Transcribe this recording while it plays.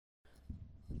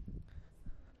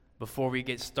before we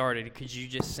get started, could you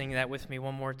just sing that with me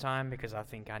one more time? Because I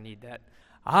think I need that.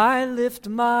 I lift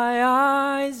my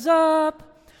eyes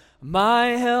up, my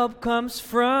help comes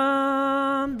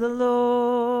from the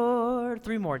Lord.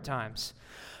 3 more times.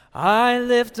 I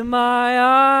lift my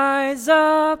eyes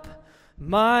up,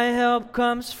 my help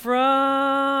comes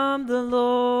from the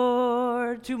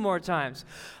Lord. 2 more times.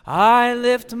 I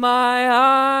lift my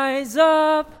eyes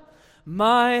up,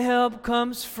 my help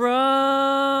comes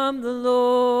from the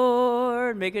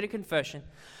Lord. Make it a confession.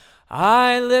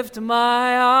 I lift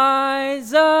my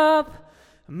eyes up,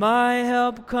 my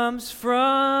help comes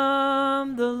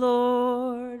from the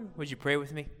Lord. Would you pray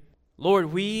with me?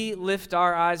 Lord, we lift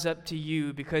our eyes up to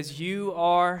you because you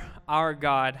are our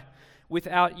God.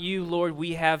 Without you, Lord,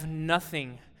 we have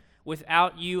nothing.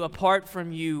 Without you, apart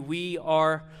from you, we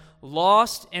are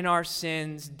lost in our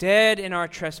sins, dead in our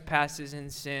trespasses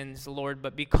and sins, Lord.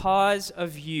 But because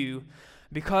of you,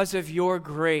 because of your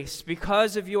grace,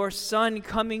 because of your Son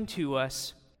coming to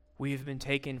us, we have been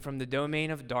taken from the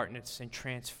domain of darkness and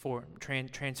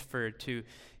transferred to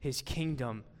his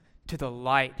kingdom, to the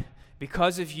light.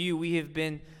 Because of you, we have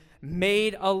been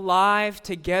made alive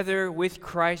together with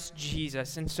Christ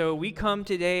Jesus. And so we come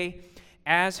today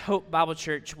as Hope Bible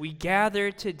Church. We gather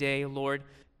today, Lord,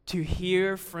 to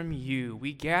hear from you.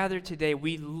 We gather today.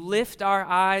 We lift our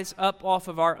eyes up off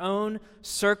of our own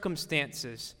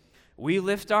circumstances. We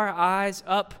lift our eyes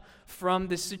up from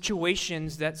the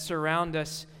situations that surround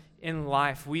us in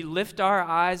life. We lift our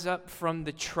eyes up from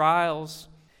the trials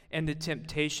and the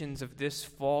temptations of this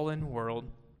fallen world.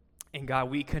 And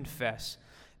God, we confess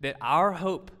that our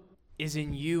hope is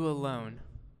in you alone.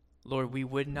 Lord, we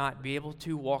would not be able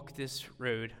to walk this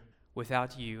road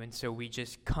without you, and so we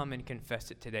just come and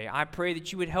confess it today. I pray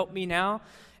that you would help me now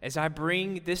as I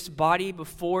bring this body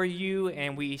before you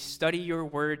and we study your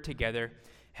word together.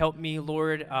 Help me,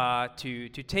 Lord, to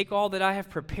take all that I have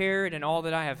prepared and all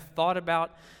that I have thought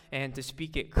about and to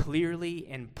speak it clearly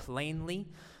and plainly.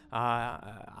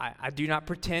 I do not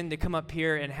pretend to come up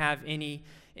here and have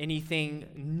anything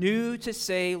new to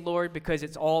say, Lord, because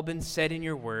it's all been said in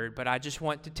your word, but I just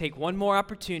want to take one more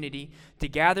opportunity to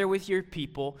gather with your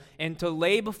people and to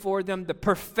lay before them the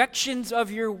perfections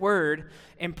of your word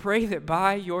and pray that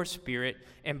by your Spirit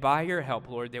and by your help,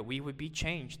 Lord, that we would be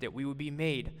changed, that we would be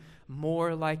made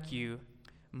more like you,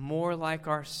 more like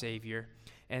our Savior,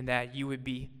 and that you would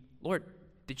be, Lord,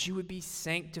 that you would be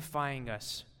sanctifying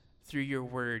us through your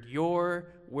word. Your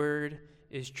word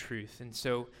is truth. And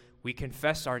so we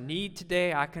confess our need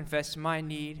today. I confess my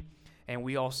need. And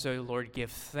we also, Lord,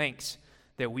 give thanks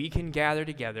that we can gather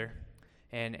together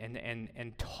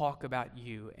and talk about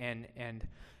you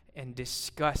and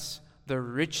discuss the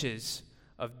riches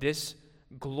of this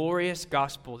glorious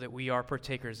gospel that we are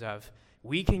partakers of.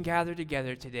 We can gather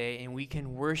together today and we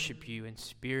can worship you in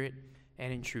spirit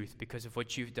and in truth because of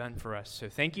what you've done for us. So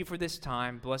thank you for this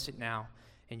time. Bless it now.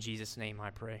 In Jesus' name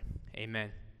I pray. Amen.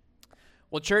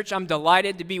 Well, church, I'm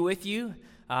delighted to be with you.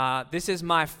 This is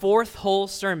my 4th whole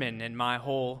sermon in my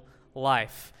whole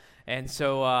life. And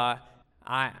so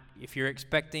if you're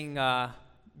expecting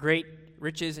great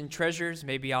riches and treasures,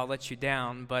 maybe I'll let you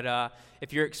down. But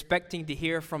if you're expecting to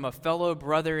hear from a fellow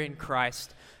brother in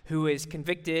Christ who is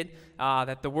convicted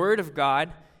that the Word of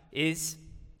God is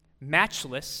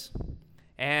matchless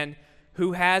and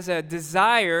who has a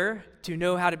desire to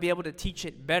know how to be able to teach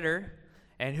it better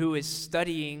and who is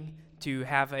studying to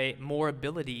have a more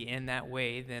ability in that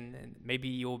way, then maybe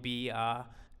you'll be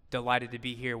delighted to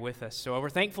be here with us. So we're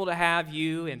thankful to have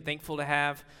you and thankful to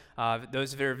have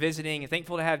those that are visiting and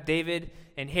thankful to have David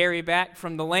and Harry back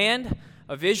from the land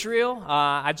of Israel.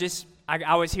 I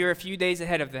was here a few days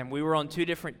ahead of them. We were on 2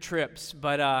 different trips,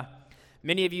 but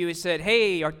many of you have said,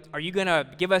 hey, are you going to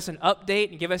give us an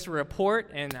update and give us a report?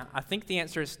 And I think the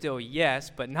answer is still yes,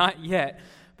 but not yet,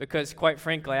 because quite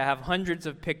frankly, I have hundreds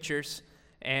of pictures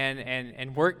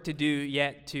and work to do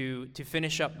yet to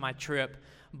finish up my trip.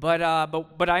 But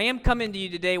I am coming to you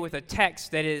today with a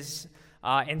text that is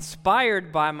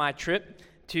inspired by my trip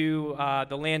to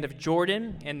the land of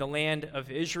Jordan and the land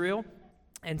of Israel.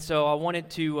 And so I wanted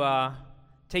to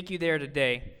take you there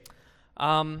today.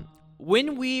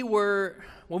 When we were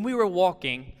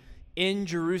walking in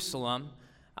Jerusalem,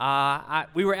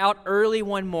 we were out early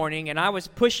one morning, and I was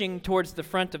pushing towards the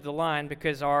front of the line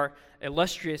because our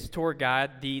illustrious tour guide,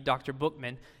 the Dr.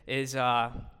 Bookman, is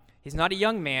he's not a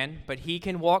young man, but he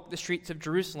can walk the streets of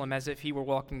Jerusalem as if he were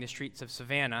walking the streets of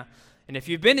Savannah. And if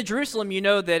you've been to Jerusalem, you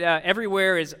know that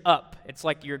everywhere is up. It's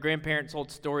like your grandparents' old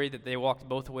story that they walked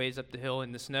both ways up the hill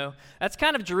in the snow. That's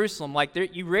kind of Jerusalem. Like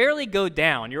you rarely go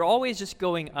down. You're always just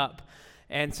going up.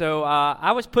 And so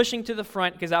I was pushing to the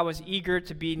front because I was eager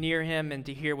to be near him and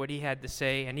to hear what he had to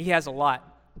say. And he has a lot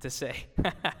to say.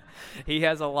 He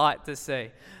has a lot to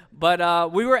say.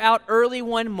 But we were out early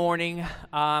one morning.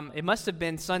 It must have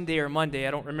been Sunday or Monday.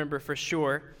 I don't remember for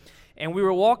sure. And we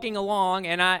were walking along,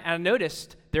 and I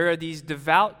noticed there are these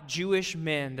devout Jewish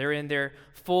men. They're in their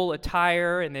full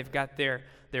attire, and they've got their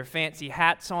fancy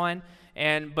hats on.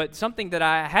 But something that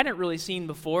I hadn't really seen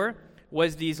before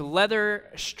was these leather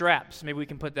straps. Maybe we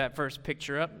can put that first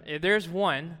picture up. There's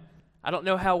one. I don't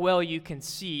know how well you can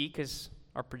see because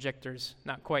our projector's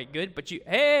not quite good, but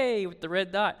hey, with the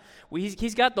red dot.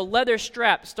 He's got the leather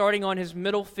strap starting on his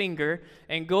middle finger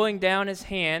and going down his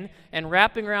hand and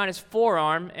wrapping around his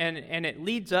forearm, and it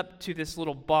leads up to this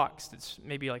little box that's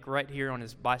maybe like right here on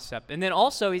his bicep. And then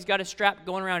also he's got a strap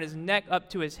going around his neck up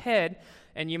to his head,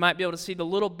 and you might be able to see the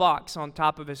little box on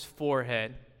top of his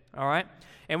forehead, all right?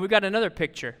 And we've got another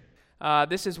picture.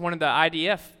 This is one of the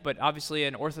IDF, but obviously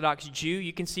an Orthodox Jew.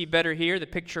 You can see better here, the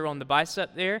picture on the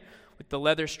bicep there, with the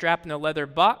leather strap and the leather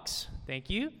box. Thank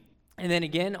you. And then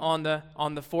again on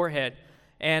the forehead.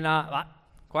 And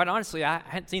quite honestly, I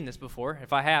hadn't seen this before.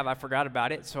 If I have, I forgot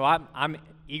about it. So I'm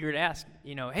eager to ask,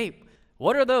 hey,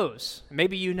 what are those?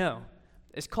 Maybe you know.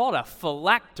 It's called a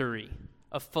phylactery.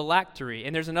 A phylactery.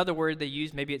 And there's another word they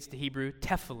use, maybe it's the Hebrew,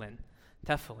 tefillin.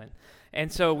 Tefillin. And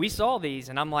so we saw these,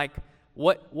 and I'm like,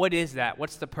 what is that?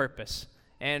 What's the purpose?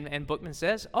 And Bookman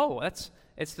says,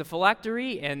 it's the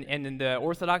phylactery, and in the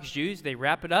Orthodox Jews, they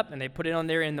wrap it up and they put it on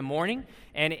there in the morning,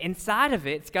 and inside of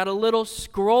it's got a little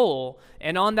scroll,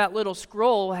 and on that little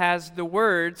scroll has the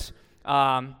words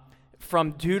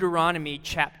from Deuteronomy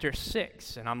chapter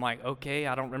 6. And I'm like, okay,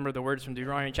 I don't remember the words from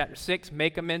Deuteronomy chapter 6.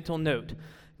 Make a mental note.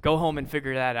 Go home and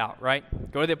figure that out, right?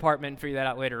 Go to the apartment and figure that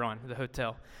out later on, the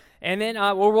hotel. And then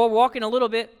we're walking a little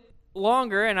bit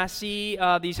longer, and I see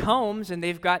these homes, and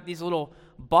they've got these little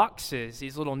boxes,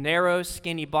 these little narrow,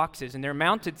 skinny boxes, and they're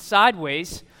mounted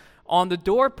sideways on the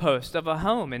doorpost of a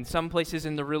home in some places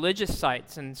in the religious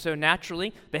sites. And so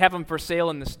naturally, they have them for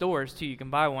sale in the stores, too. You can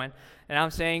buy one. And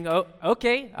I'm saying,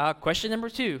 okay, question number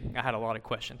 2. I had a lot of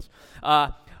questions.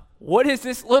 What is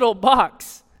this little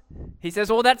box? He says,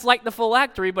 well, that's like the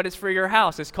phylactery, but it's for your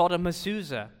house. It's called a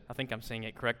mezuzah. I think I'm saying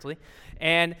it correctly.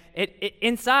 And it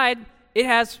inside, it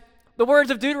has the words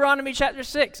of Deuteronomy chapter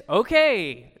 6.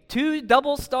 Okay, 2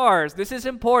 double stars. This is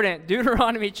important.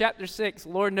 Deuteronomy chapter 6.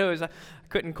 Lord knows I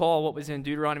couldn't call what was in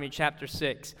Deuteronomy chapter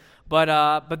 6. But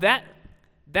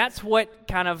that's what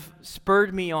kind of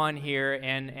spurred me on here,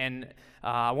 and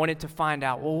I wanted to find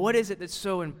out, well, what is it that's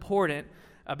so important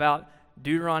about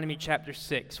Deuteronomy chapter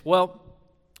 6? Well,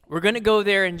 we're going to go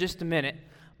there in just a minute,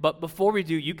 but before we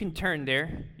do, you can turn there.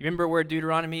 You remember where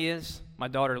Deuteronomy is? My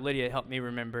daughter Lydia helped me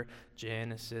remember.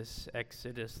 Genesis,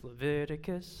 Exodus,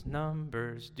 Leviticus,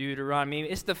 Numbers, Deuteronomy.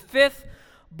 It's the 5th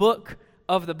book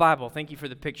of the Bible. Thank you for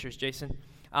the pictures, Jason.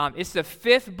 It's the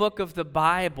 5th book of the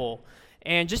Bible.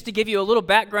 And just to give you a little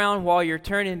background while you're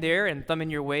turning there and thumbing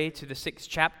your way to the 6th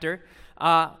chapter,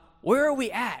 where are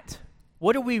we at?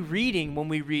 What are we reading when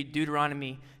we read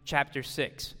Deuteronomy chapter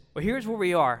 6? Well, here's where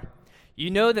we are.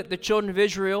 You know that the children of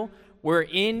Israel were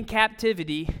in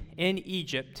captivity in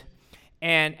Egypt,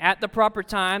 and at the proper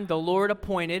time, the Lord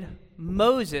appointed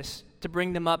Moses to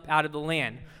bring them up out of the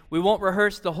land. We won't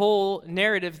rehearse the whole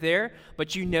narrative there,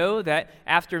 but you know that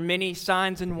after many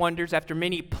signs and wonders, after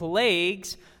many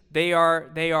plagues, they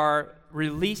are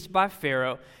released by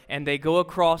Pharaoh, and they go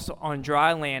across on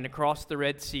dry land, across the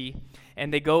Red Sea,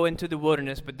 and they go into the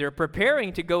wilderness, but they're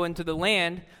preparing to go into the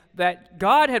land that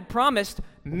God had promised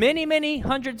many, many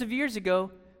hundreds of years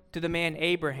ago to the man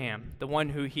Abraham, the one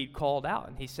who he called out.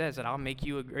 And he says that I'll make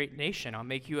you a great nation.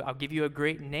 I'll give you a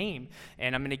great name,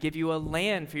 and I'm going to give you a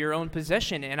land for your own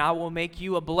possession, and I will make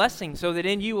you a blessing so that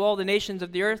in you all the nations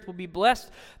of the earth will be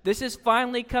blessed. This is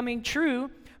finally coming true.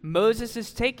 Moses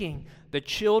is taking the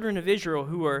children of Israel,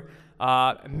 who are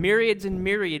myriads and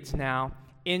myriads now,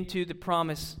 into the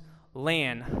promised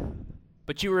land.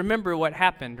 But you remember what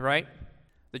happened, right?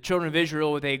 The children of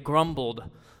Israel, they grumbled,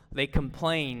 they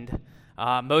complained.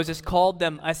 Moses called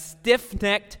them a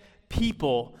stiff-necked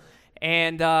people,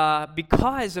 and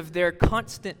because of their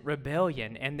constant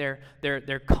rebellion and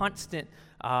their constant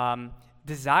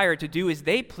desire to do as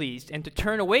they pleased and to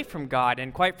turn away from God,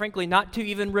 and quite frankly, not to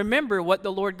even remember what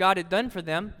the Lord God had done for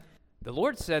them, the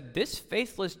Lord said, this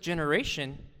faithless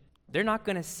generation, they're not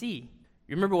going to see.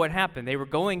 You remember what happened? They were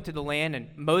going to the land, and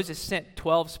Moses sent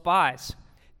 12 spies.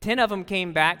 10 of them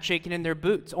came back shaking in their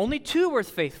boots. Only 2 were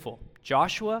faithful,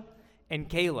 Joshua and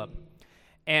Caleb.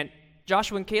 And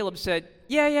Joshua and Caleb said,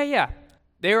 yeah.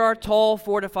 There are tall,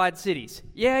 fortified cities.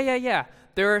 Yeah.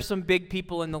 There are some big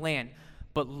people in the land.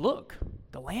 But look,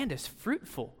 the land is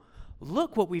fruitful.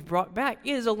 Look what we've brought back.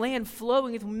 It is a land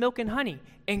flowing with milk and honey.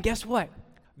 And guess what?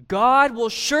 God will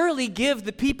surely give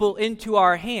the people into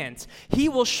our hands. He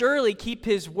will surely keep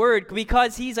his word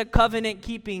because he's a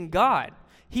covenant-keeping God.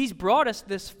 He's brought us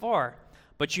this far.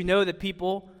 But you know the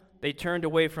people, they turned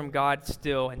away from God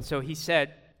still. And so he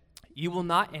said, you will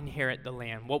not inherit the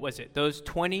land. What was it? Those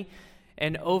 20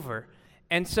 and over.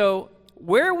 And so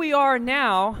where we are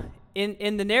now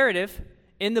in the narrative,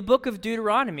 in the book of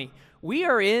Deuteronomy, we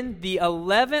are in the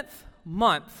 11th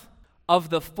month of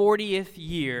the 40th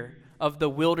year of the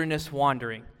wilderness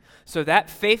wandering. So that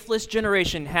faithless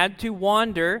generation had to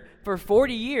wander for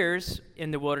 40 years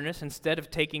in the wilderness instead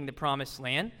of taking the promised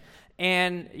land.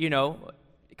 And,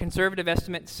 conservative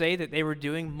estimates say that they were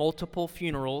doing multiple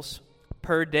funerals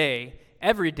per day,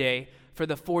 every day, for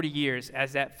the 40 years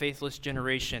as that faithless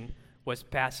generation was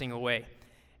passing away.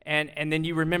 And then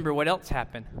you remember what else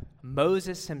happened.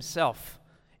 Moses himself,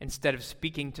 instead of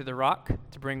speaking to the rock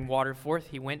to bring water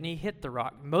forth, he went and he hit the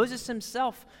rock. Moses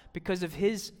himself, because of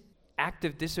his act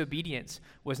of disobedience,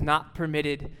 was not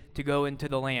permitted to go into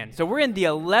the land. So we're in the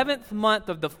 11th month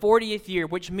of the 40th year,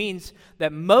 which means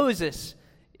that Moses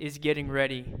is getting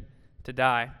ready to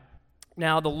die.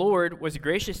 Now the Lord was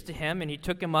gracious to him, and he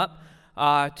took him up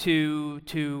to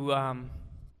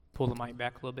pull the mic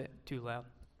back a little bit, too loud.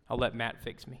 I'll let Matt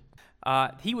fix me.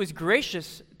 He was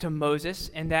gracious to Moses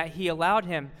in that he allowed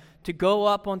him to go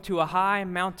up onto a high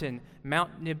mountain,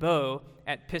 Mount Nebo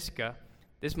at Pisgah.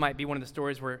 This might be one of the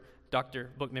stories where Dr.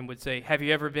 Bookman would say, have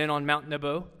you ever been on Mount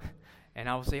Nebo? And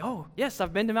I will say, oh, yes,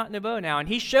 I've been to Mount Nebo now. And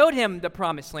he showed him the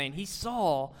promised land. He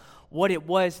saw what it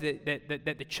was that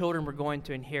the children were going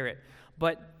to inherit.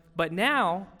 But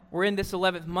now we're in this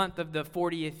 11th month of the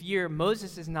 40th year.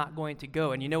 Moses is not going to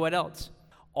go. And you know what else?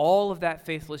 All of that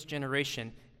faithless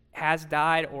generation has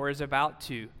died or is about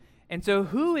to. And so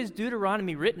who is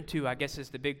Deuteronomy written to, I guess, is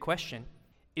the big question.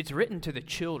 It's written to the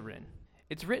children.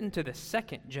 It's written to the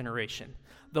second generation,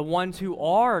 the ones who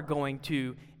are going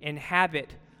to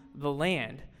inhabit the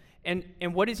land. And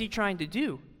what is he trying to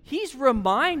do? He's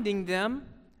reminding them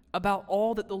about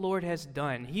all that the Lord has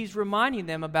done. He's reminding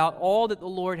them about all that the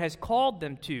Lord has called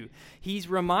them to. He's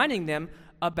reminding them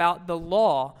about the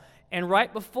law. And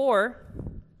right before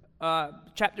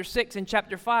chapter 6 and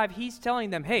chapter 5, he's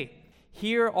telling them, hey,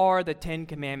 here are the 10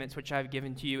 commandments which I've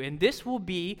given to you, and this will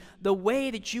be the way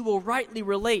that you will rightly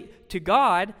relate to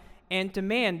God and to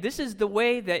man. This is the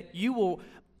way that you will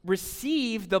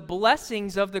receive the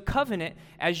blessings of the covenant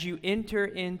as you enter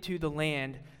into the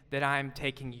land that I am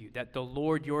taking you, that the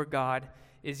Lord your God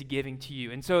is giving to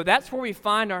you. And so that's where we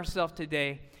find ourselves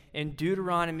today in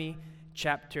Deuteronomy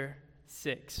chapter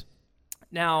 6.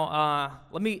 Now,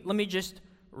 let me just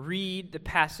read the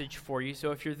passage for you.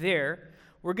 So if you're there,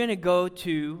 we're going to go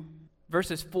to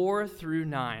verses 4 through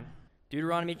 9.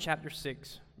 Deuteronomy chapter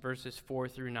 6, verses 4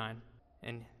 through 9.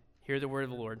 And hear the word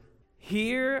of the Lord.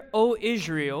 Hear, O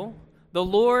Israel, the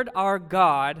Lord our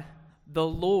God, the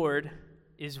Lord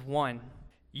is one.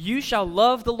 You shall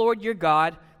love the Lord your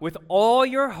God with all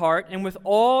your heart and with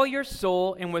all your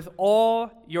soul and with all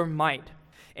your might.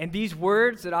 And these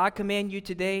words that I command you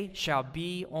today shall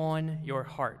be on your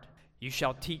heart. You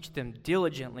shall teach them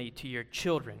diligently to your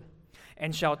children,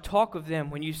 and shall talk of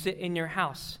them when you sit in your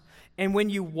house, and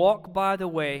when you walk by the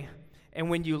way, and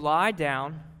when you lie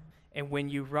down, and when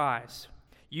you rise.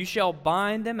 You shall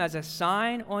bind them as a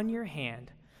sign on your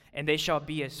hand, and they shall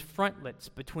be as frontlets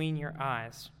between your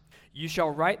eyes. You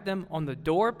shall write them on the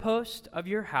doorpost of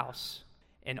your house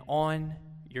and on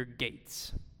your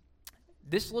gates.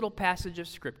 This little passage of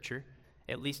Scripture,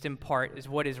 at least in part, is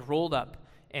what is rolled up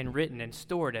and written and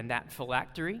stored in that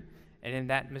phylactery and in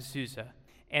that mezuzah.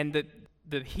 And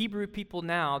the Hebrew people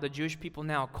now, the Jewish people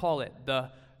now, call it the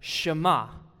Shema.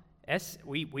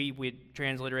 We would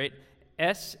transliterate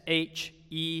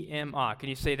S-H-E-M-A. Can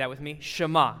you say that with me?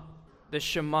 Shema. The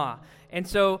Shema. And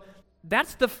so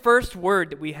that's the first word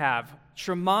that we have.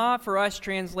 Shema for us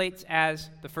translates as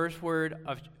the first word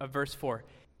of verse 4.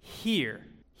 Hear.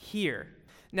 Hear.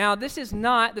 Now, this is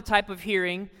not the type of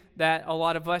hearing that a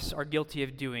lot of us are guilty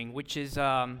of doing, which is,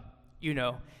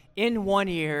 in one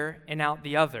ear and out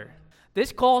the other.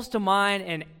 This calls to mind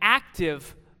an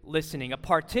active listening, a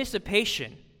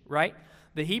participation, right?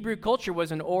 The Hebrew culture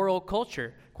was an oral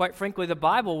culture. Quite frankly, the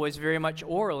Bible was very much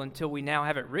oral until we now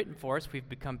have it written for us. We've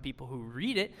become people who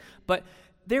read it. But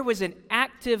there was an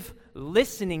active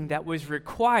listening that was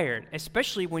required,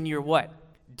 especially when you're what?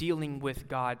 Dealing with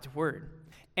God's word.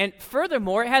 And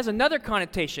furthermore, it has another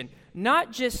connotation.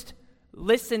 Not just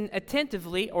listen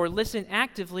attentively or listen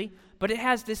actively, but it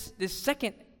has this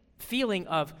second feeling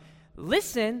of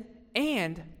listen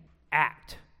and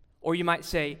act. Or you might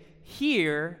say,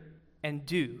 hear and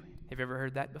do. Have you ever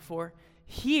heard that before?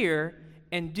 Hear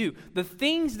and do. The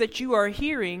things that you are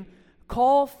hearing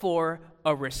call for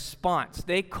a response.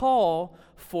 They call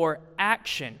for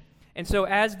action. And so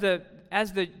as the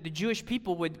Jewish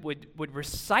people would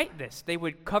recite this, they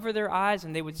would cover their eyes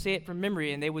and they would say it from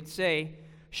memory, and they would say,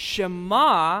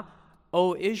 Shema,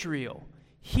 O Israel.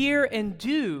 Hear and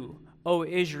do, O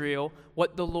Israel,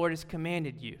 what the Lord has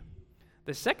commanded you.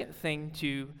 The second thing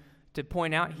to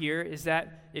point out here is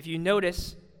that if you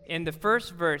notice in the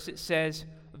first verse, it says,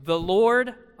 the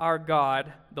Lord our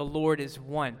God, the Lord is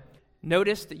one.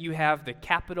 Notice that you have the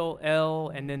capital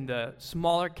L and then the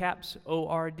smaller caps,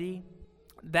 O-R-D.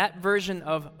 That version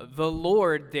of the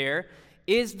Lord there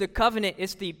is the covenant.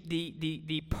 It's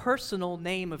the personal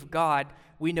name of God.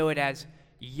 We know it as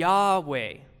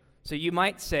Yahweh. So you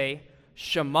might say,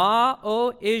 Shema,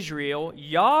 O Israel,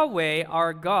 Yahweh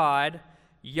our God,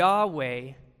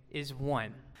 Yahweh is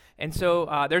one. And so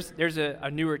there's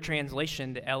a newer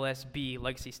translation, the LSB,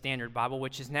 Legacy Standard Bible,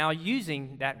 which is now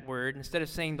using that word. Instead of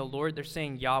saying the Lord, they're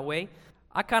saying Yahweh.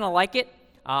 I kind of like it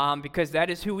because that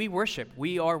is who we worship.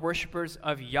 We are worshipers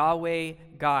of Yahweh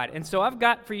God. And so I've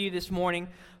got for you this morning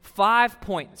 5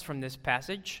 points from this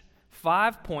passage,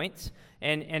 5 points,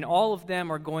 and all of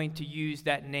them are going to use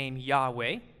that name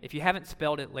Yahweh. If you haven't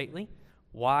spelled it lately,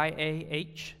 Yahweh.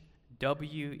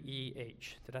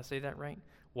 Did I say that right?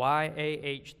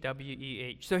 Yahweh.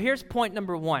 So here's point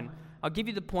number 1. I'll give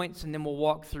you the points and then we'll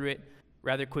walk through it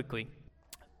rather quickly.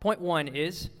 Point 1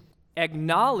 is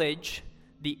acknowledge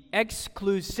the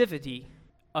exclusivity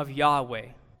of Yahweh.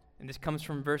 And this comes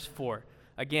from verse 4.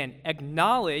 Again,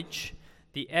 acknowledge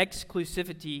the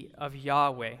exclusivity of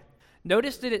Yahweh.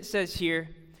 Notice that it says here,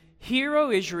 Hear, O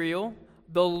Israel,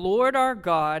 the Lord our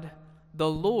God, the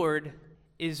Lord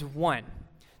is one.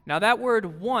 Now that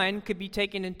word one could be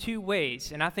taken in 2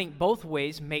 ways, and I think both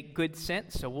ways make good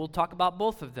sense, so we'll talk about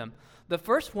both of them. The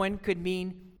first one could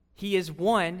mean he is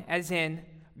one, as in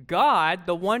God,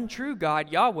 the one true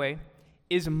God, Yahweh,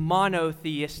 is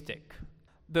monotheistic.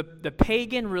 The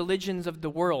pagan religions of the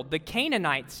world, the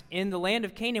Canaanites in the land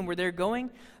of Canaan where they're going,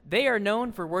 they are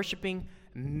known for worshiping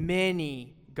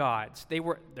many gods.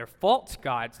 They're false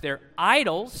gods. They're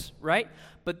idols, right?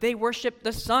 But they worship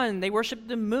the sun, they worship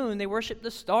the moon, they worship the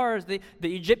stars. The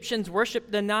Egyptians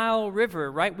worship the Nile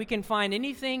River, right? We can find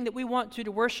anything that we want to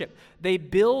worship. They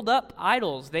build up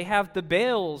idols. They have the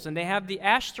Baals and they have the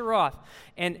Ashtaroth.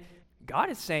 And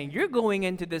God is saying, you're going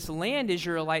into this land,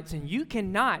 Israelites, and you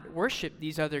cannot worship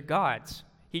these other gods.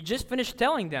 He just finished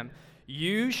telling them,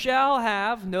 you shall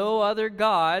have no other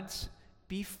gods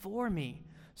before me.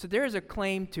 So there is a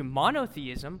claim to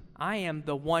monotheism. I am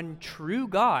the one true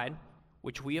God,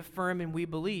 which we affirm and we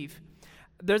believe.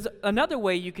 There's another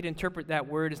way you could interpret that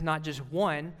word is not just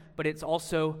one, but it's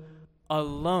also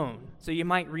alone. So you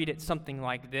might read it something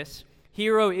like this.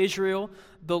 Hear, O Israel,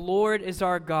 the Lord is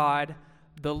our God,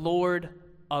 the Lord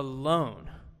alone.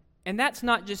 And that's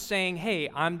not just saying, hey,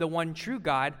 I'm the one true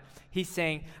God. He's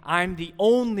saying, I'm the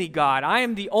only God. I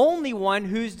am the only one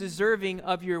who's deserving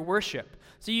of your worship.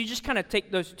 So you just kind of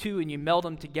take those two and you meld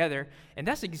them together, and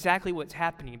that's exactly what's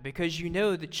happening because you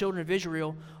know the children of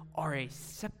Israel are a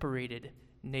separated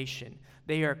nation.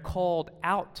 They are called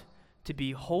out to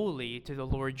be holy to the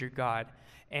Lord your God.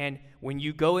 And when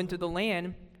you go into the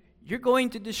land, you're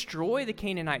going to destroy the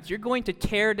Canaanites. You're going to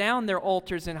tear down their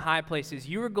altars and high places.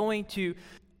 You are going to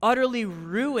utterly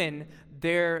ruin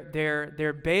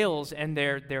their Baals and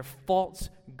their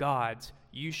false gods.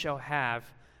 You shall have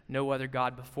no other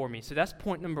God before me. So that's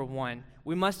point number 1.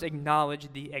 We must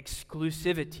acknowledge the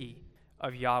exclusivity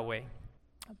of Yahweh.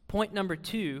 Point number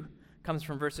 2 comes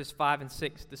from verses 5 and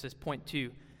 6. This is point 2.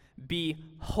 Be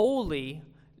wholly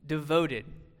devoted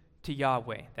to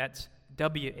Yahweh. That's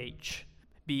WH.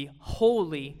 Be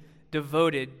wholly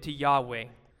devoted to Yahweh.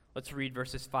 Let's read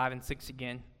verses 5 and 6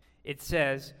 again. It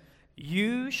says,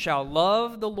 You shall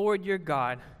love the Lord your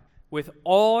God with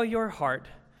all your heart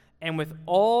and with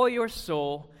all your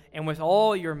soul and with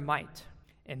all your might.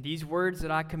 And these words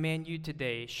that I command you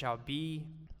today shall be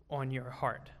on your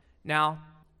heart. Now,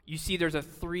 you see there's a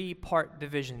 3-part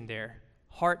division there.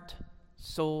 Heart,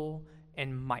 soul,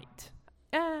 and might.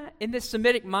 In the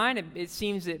Semitic mind, it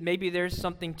seems that maybe there's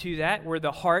something to that, where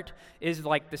the heart is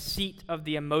like the seat of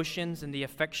the emotions and the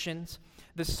affections.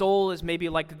 The soul is maybe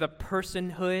like the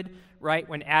personhood, right?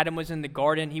 When Adam was in the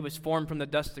garden, he was formed from the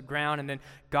dust of the ground, and then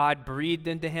God breathed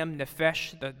into him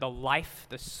nephesh, the life,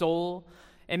 the soul.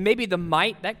 And maybe the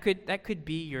might, that could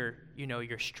be your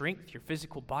strength, your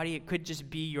physical body. It could just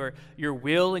be your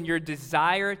will and your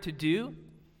desire to do.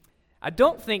 I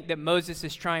don't think that Moses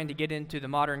is trying to get into the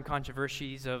modern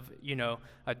controversies of,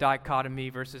 a dichotomy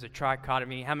versus a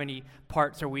trichotomy. How many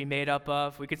parts are we made up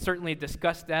of? We could certainly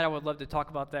discuss that. I would love to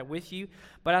talk about that with you.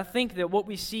 But I think that what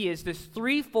we see is this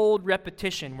threefold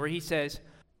repetition where he says,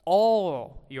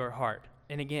 all your heart,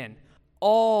 and again,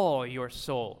 all your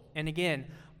soul, and again,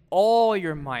 all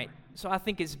your might. So I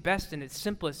think it's best and it's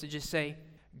simplest to just say,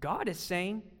 God is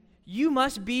saying, you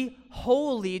must be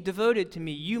wholly devoted to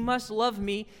me. You must love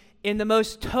me in the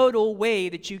most total way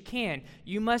that you can.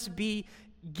 You must be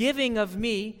giving of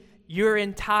me your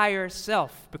entire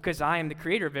self, because I am the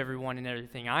creator of everyone and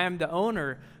everything. I am the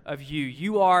owner of you.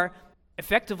 You are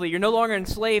effectively, you're no longer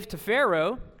enslaved to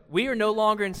Pharaoh. We are no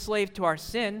longer enslaved to our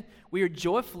sin. We are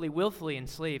joyfully, willfully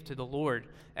enslaved to the Lord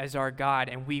as our God,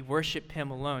 and we worship him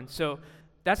alone. So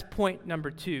that's point number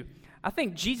 2. I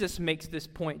think Jesus makes this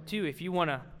point too. If you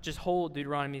want to just hold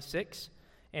Deuteronomy 6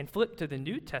 and flip to the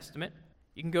New Testament,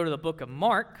 you can go to the book of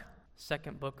Mark,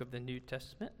 second book of the New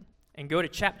Testament, and go to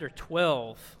chapter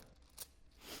 12.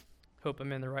 Hope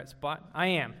I'm in the right spot. I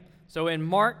am. So in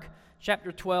Mark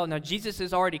chapter 12, now Jesus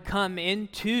has already come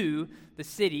into the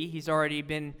city. He's already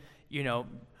been,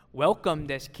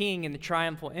 welcomed as king in the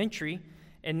triumphal entry.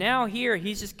 And now here,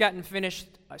 he's just gotten finished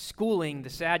schooling the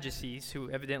Sadducees, who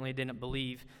evidently didn't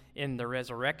believe in the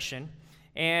resurrection.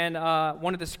 And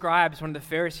one of the scribes, one of the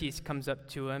Pharisees, comes up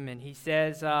to him, and he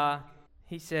says,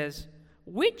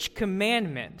 which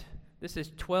commandment, this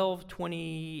is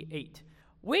 12:28,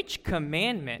 which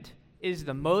commandment is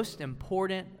the most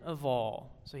important of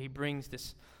all? So he brings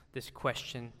this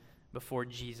question before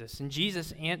Jesus. And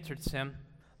Jesus answered him,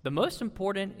 the most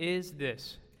important is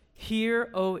this: Hear,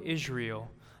 O Israel,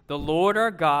 the Lord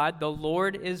our God, the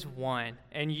Lord is one,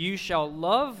 and you shall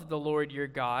love the Lord your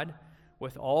God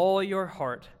with all your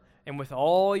heart, and with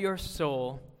all your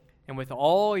soul, and with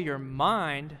all your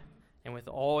mind, and with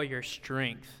all your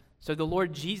strength. So the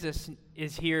Lord Jesus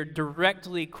is here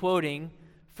directly quoting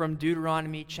from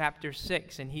Deuteronomy chapter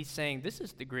 6, and he's saying this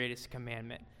is the greatest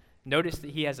commandment. Notice that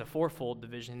he has a fourfold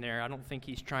division there. I don't think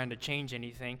he's trying to change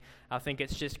anything. I think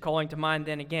it's just calling to mind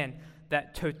then again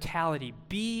that totality.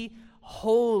 Be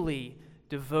wholly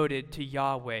devoted to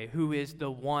Yahweh, who is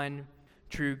the one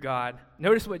true God.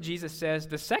 Notice what Jesus says.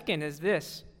 The second is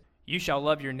this: you shall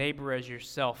love your neighbor as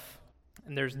yourself.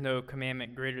 And there's no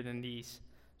commandment greater than these.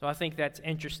 So I think that's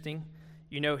interesting.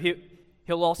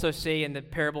 He'll also say in the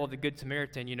parable of the Good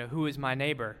Samaritan, who is my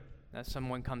neighbor? That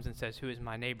someone comes and says, who is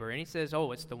my neighbor? And he says,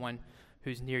 it's the one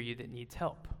who's near you that needs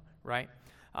help, right?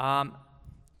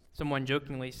 Someone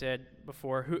jokingly said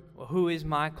before, who is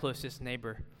my closest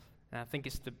neighbor? And I think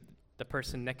it's the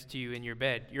person next to you in your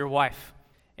bed, your wife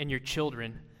and your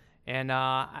children. And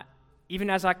even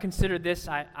as I consider this,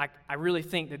 I really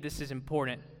think that this is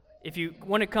important. If you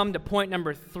want to come to point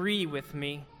number 3 with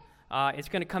me, it's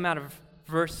going to come out of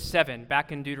verse 7,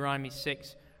 back in Deuteronomy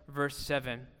 6, verse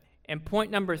 7. And point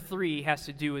number 3 has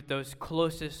to do with those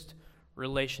closest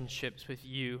relationships with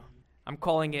you. I'm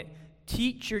calling it,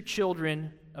 teach your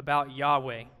children about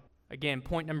Yahweh. Again,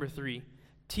 point number 3,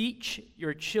 teach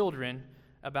your children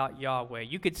about Yahweh.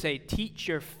 You could say, teach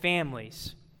your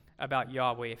families about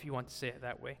Yahweh, if you want to say it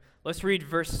that way. Let's read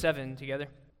verse 7 together.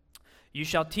 You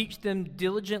shall teach them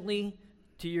diligently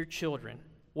to your children.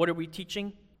 What are we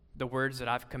teaching? The words that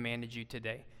I've commanded you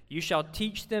today. You shall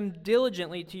teach them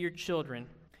diligently to your children,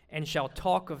 and shall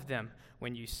talk of them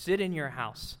when you sit in your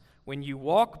house, when you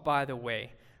walk by the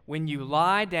way, when you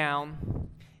lie down,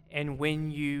 and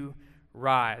when you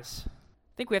rise. I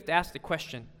think we have to ask the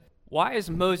question, why is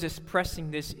Moses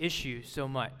pressing this issue so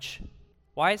much?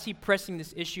 Why is he pressing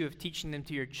this issue of teaching them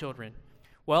to your children?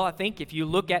 Well, I think if you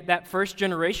look at that first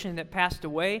generation that passed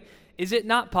away, is it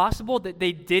not possible that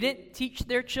they didn't teach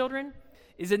their children?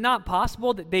 Is it not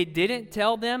possible that they didn't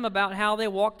tell them about how they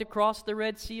walked across the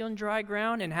Red Sea on dry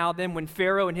ground, and how then when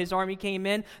Pharaoh and his army came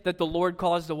in, that the Lord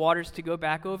caused the waters to go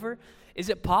back over? Is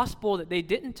it possible that they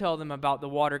didn't tell them about the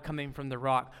water coming from the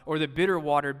rock, or the bitter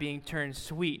water being turned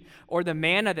sweet, or the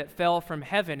manna that fell from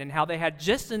heaven and how they had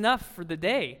just enough for the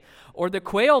day, or the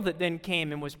quail that then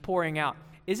came and was pouring out?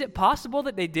 Is it possible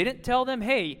that they didn't tell them,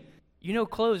 hey,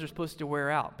 clothes are supposed to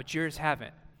wear out, but yours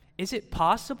haven't? Is it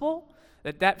possible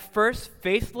that first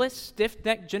faithless,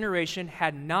 stiff-necked generation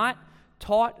had not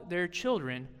taught their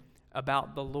children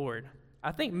about the Lord?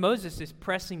 I think Moses is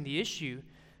pressing the issue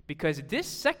because this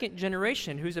second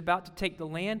generation who's about to take the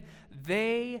land,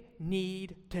 they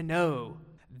need to know.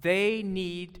 They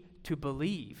need to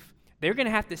believe. They're going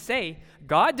to have to say,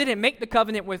 God didn't make the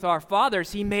covenant with our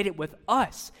fathers. He made it with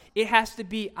us. It has to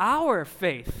be our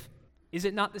faith. Is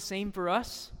it not the same for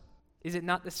us? Is it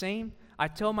not the same? I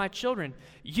tell my children,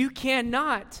 you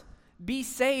cannot Be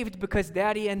saved because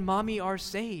daddy and mommy are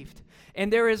saved.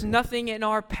 And there is nothing in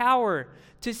our power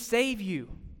to save you.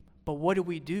 But what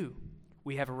do?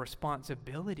 We have a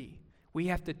responsibility. We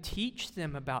have to teach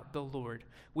them about the Lord.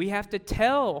 We have to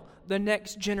tell the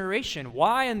next generation,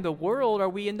 why in the world are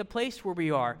we in the place where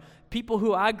we are? People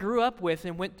who I grew up with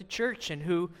and went to church and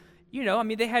who,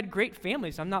 they had great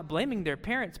families. I'm not blaming their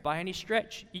parents by any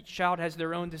stretch. Each child has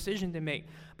their own decision to make.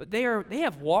 But they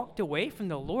have walked away from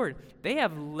the Lord. They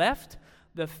have left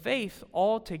the faith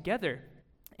altogether.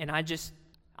 And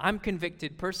I'm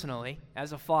convicted personally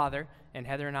as a father, and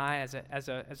Heather and I as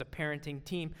a parenting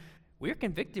team, we're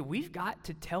convicted. We've got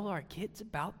to tell our kids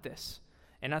about this.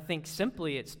 And I think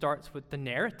simply it starts with the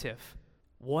narrative.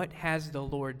 What has the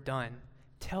Lord done?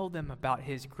 Tell them about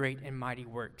his great and mighty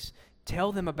works.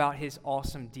 Tell them about his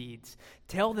awesome deeds.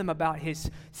 Tell them about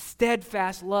his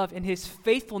steadfast love and his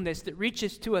faithfulness that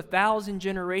reaches to 1,000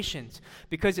 generations.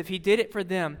 Because if he did it for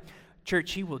them,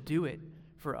 church, he will do it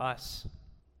for us.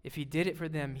 If he did it for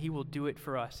them, he will do it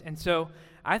for us. And so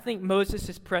I think Moses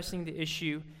is pressing the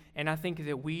issue, and I think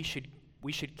that we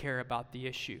should care about the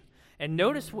issue. And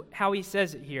notice how he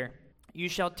says it here. You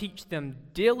shall teach them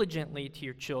diligently to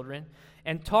your children,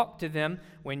 and talk to them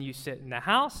when you sit in the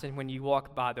house, and when you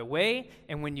walk by the way,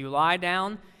 and when you lie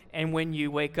down, and when you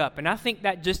wake up. And I think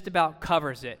that just about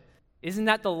covers it. Isn't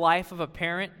that the life of a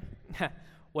parent?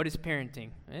 What is parenting?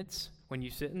 It's when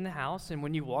you sit in the house, and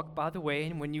when you walk by the way,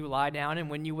 and when you lie down, and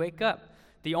when you wake up.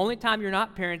 The only time you're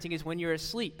not parenting is when you're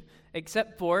asleep,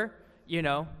 except for,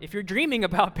 if you're dreaming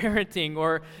about parenting,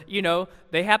 or,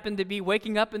 they happen to be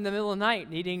waking up in the middle of the night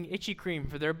needing itchy cream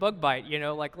for their bug bite,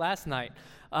 like last night.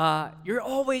 You're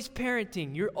always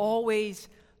parenting. You're always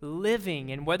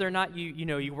living. And whether or not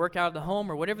you work out of the home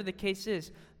or whatever the case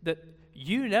is, that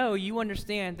you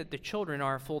understand that the children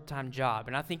are a full-time job.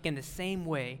 And I think in the same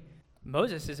way,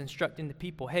 Moses is instructing the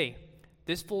people, hey,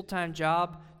 this full-time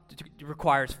job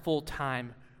requires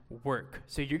full-time work.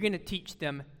 So you're going to teach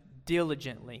them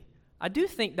diligently. I do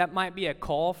think that might be a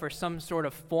call for some sort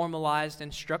of formalized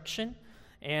instruction.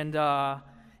 And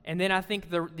then I think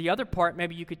the other part,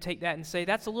 maybe you could take that and say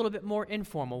that's a little bit more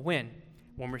informal. When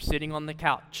we're sitting on the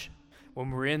couch, when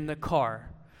we're in the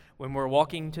car, when we're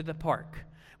walking to the park,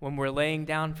 when we're laying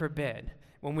down for bed,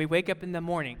 when we wake up in the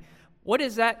morning. What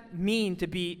does that mean to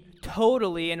be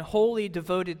totally and wholly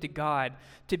devoted to God,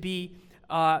 to be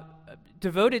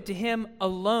devoted to him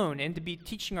alone, and to be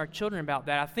teaching our children about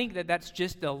that? I think that's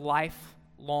just a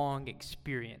lifelong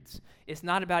experience. It's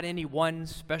not about any one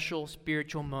special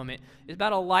spiritual moment. It's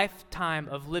about a lifetime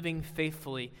of living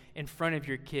faithfully in front of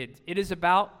your kids. It is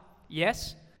about,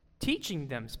 yes, teaching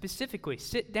them specifically.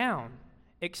 Sit down.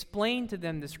 Explain to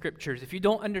them the scriptures. If you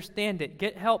don't understand it,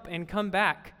 get help and come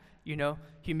back.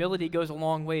 Humility goes a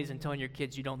long ways in telling your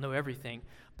kids you don't know everything.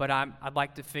 But I'd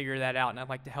like to figure that out, and I'd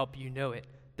like to help you know it.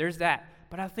 There's that.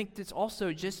 But I think it's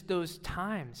also just those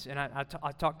times, and I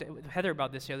talked to Heather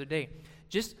about this the other day.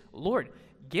 Just, Lord,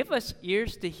 give us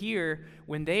ears to hear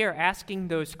when they are asking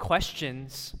those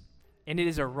questions, and it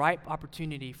is a ripe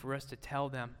opportunity for us to tell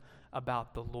them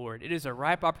about the Lord. It is a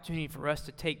ripe opportunity for us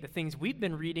to take the things we've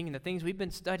been reading and the things we've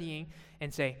been studying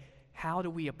and say, how do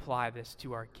we apply this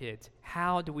to our kids?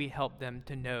 How do we help them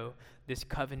to know this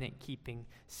covenant-keeping,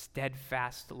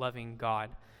 steadfast, loving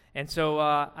God? And so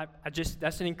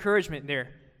that's an encouragement there.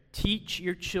 Teach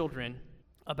your children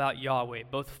about Yahweh,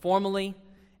 both formally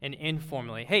and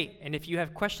informally. Hey, and if you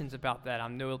have questions about that,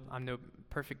 I'm no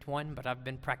perfect one, but I've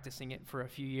been practicing it for a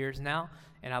few years now,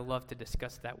 and I'd love to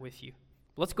discuss that with you.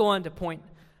 Let's go on to point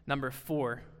number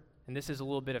 4, and this is a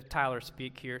little bit of Tyler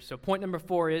speak here. So point number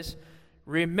 4 is,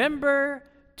 remember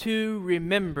to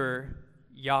remember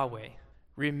Yahweh.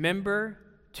 Remember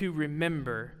to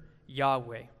remember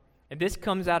Yahweh. And this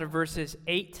comes out of verses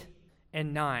 8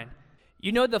 and 9.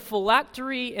 The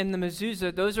phylactery and the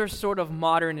mezuzah, those are sort of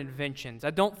modern inventions.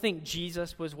 I don't think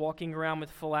Jesus was walking around with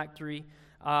phylactery.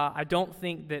 I don't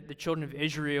think that the children of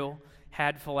Israel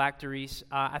had phylacteries.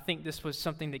 I think this was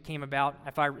something that came about,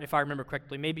 if I remember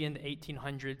correctly, maybe in the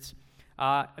 1800s.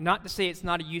 Not to say it's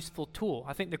not a useful tool.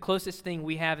 I think the closest thing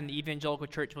we have in the evangelical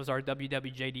church was our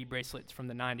WWJD bracelets from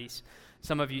the 90s.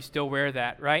 Some of you still wear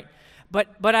that, right? But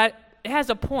it has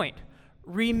a point.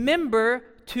 Remember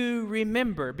to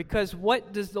remember, because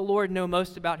what does the Lord know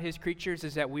most about his creatures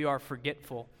is that we are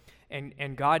forgetful.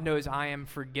 And God knows I am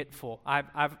forgetful.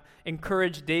 I've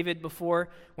encouraged David before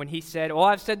when he said,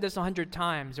 I've said this 100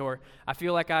 times, or I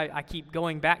feel like I keep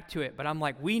going back to it. But I'm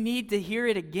like, we need to hear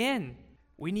it again.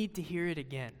 We need to hear it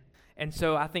again. And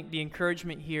so I think the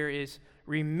encouragement here is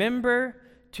remember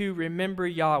to remember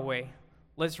Yahweh.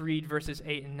 Let's read verses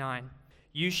 8 and 9.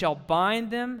 You shall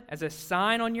bind them as a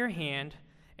sign on your hand,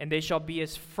 and they shall be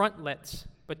as frontlets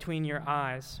between your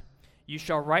eyes. You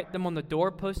shall write them on the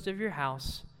doorposts of your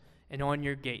house and on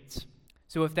your gates.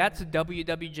 So if that's a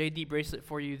WWJD bracelet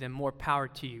for you, then more power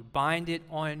to you. Bind it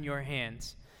on your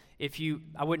hands.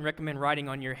 I wouldn't recommend writing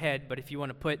on your head, but if you want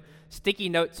to put sticky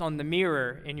notes on the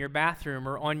mirror in your bathroom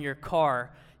or on your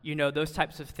car, those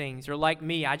types of things. Or like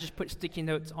me, I just put sticky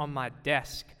notes on my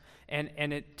desk.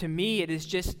 And to me, it is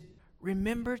just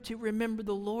remember to remember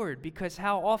the Lord, because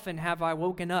how often have I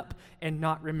woken up and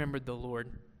not remembered the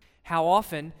Lord? How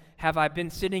often have I been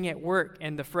sitting at work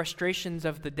and the frustrations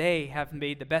of the day have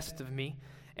made the best of me,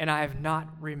 and I have not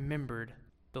remembered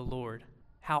the Lord?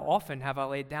 How often have I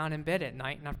laid down in bed at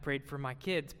night and I've prayed for my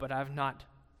kids, but I've not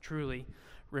truly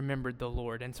remembered the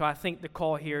Lord? And so I think the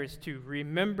call here is to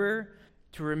remember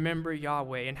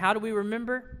Yahweh. And how do we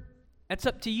remember? That's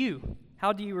up to you.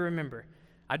 How do you remember?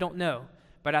 I don't know,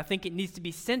 but I think it needs to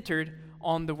be centered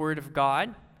on the Word of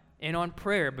God and on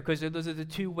prayer, because those are the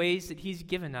two ways that He's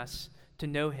given us to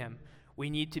know Him. We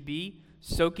need to be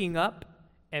soaking up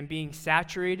and being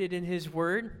saturated in His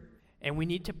Word, and we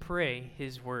need to pray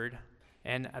His Word.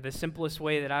 And the simplest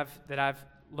way that I've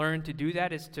learned to do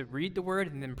that is to read the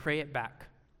Word and then pray it back,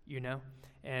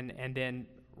 and then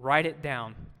write it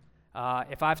down.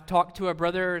 If I've talked to a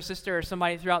brother or sister or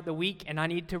somebody throughout the week and I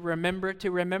need to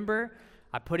remember,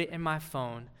 I put it in my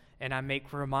phone and I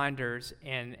make reminders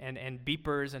and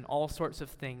beepers and all sorts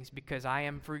of things, because I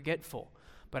am forgetful.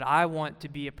 But I want to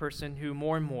be a person who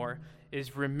more and more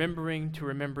is remembering to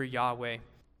remember Yahweh.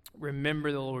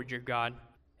 Remember the Lord your God.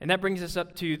 And that brings us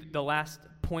up to the last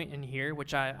point in here,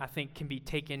 which I think can be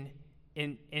taken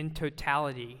in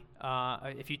totality.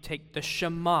 If you take the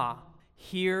Shema,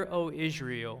 hear, O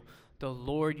Israel, the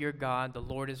Lord your God, the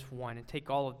Lord is one, and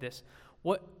take all of this.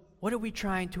 What are we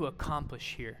trying to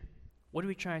accomplish here? What are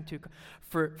we trying to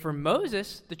for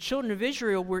Moses, the children of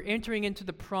Israel were entering into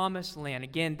the promised land.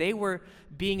 Again, they were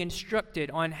being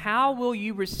instructed on how will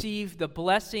you receive the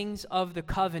blessings of the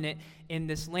covenant in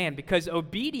this land, because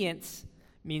obedience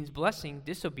means blessing,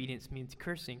 disobedience means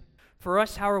cursing. For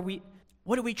us,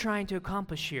 what are we trying to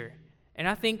accomplish here? And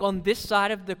I think on this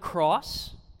side of the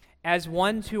cross, as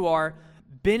ones who are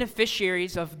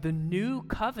beneficiaries of the new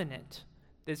covenant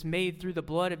that's made through the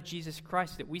blood of Jesus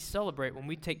Christ that we celebrate when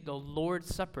we take the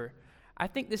Lord's Supper, I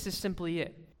think this is simply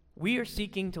it. We are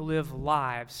seeking to live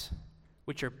lives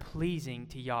which are pleasing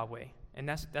to Yahweh. And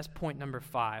that's point number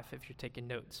 5 if you're taking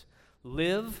notes.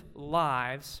 Live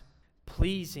lives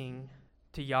pleasing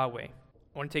to Yahweh.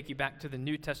 I want to take you back to the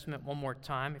New Testament one more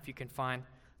time, if you can find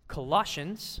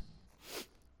Galatians,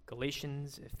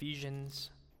 Ephesians,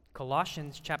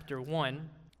 Colossians chapter 1,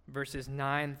 verses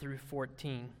 9 through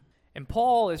 14. And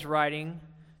Paul is writing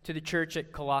to the church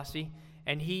at Colossae,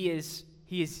 and he is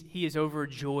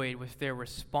overjoyed with their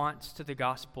response to the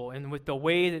gospel and with the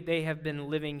way that they have been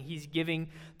living. He's giving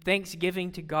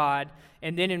thanksgiving to God.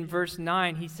 And then in verse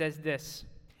 9, he says this,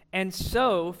 "And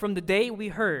so from the day we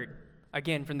heard,"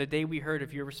 again, from the day we heard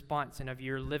of your response and of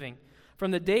your living,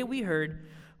 "from the day we heard,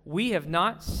 we have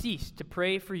not ceased to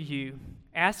pray for you,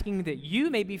 asking that you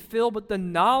may be filled with the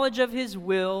knowledge of His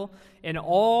will in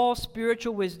all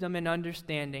spiritual wisdom and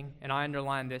understanding," and I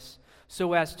underline this,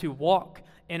 "so as to walk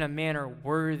in a manner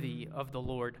worthy of the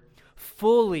Lord,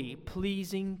 fully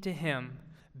pleasing to Him,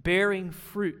 bearing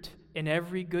fruit in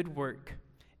every good work,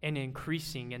 and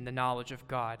increasing in the knowledge of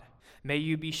God. May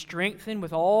you be strengthened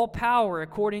with all power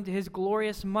according to His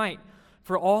glorious might,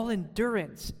 for all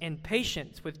endurance and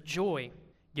patience with joy,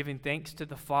 giving thanks to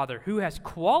the Father, who has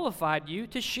qualified you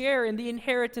to share in the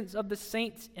inheritance of the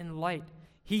saints in light.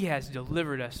 He has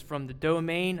delivered us from the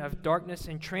domain of darkness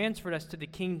and transferred us to the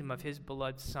kingdom of His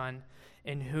beloved Son,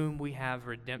 in whom we have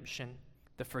redemption,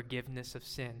 the forgiveness of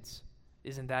sins."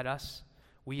 Isn't that us?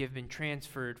 We have been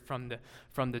transferred from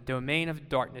the domain of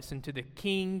darkness into the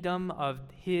kingdom of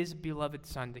His beloved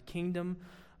Son, the kingdom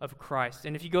of Christ.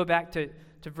 And if you go back to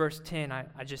verse 10,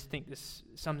 I just think this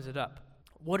sums it up.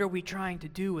 What are we trying to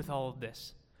do with all of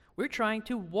this? We're trying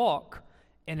to walk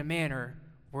in a manner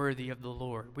worthy of the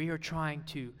Lord. We are trying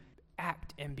to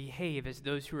act and behave as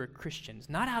those who are Christians,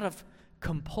 not out of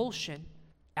compulsion,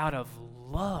 out of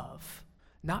love.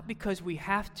 Not because we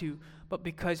have to, but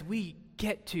because we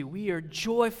get to. We are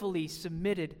joyfully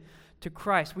submitted to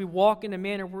Christ. We walk in a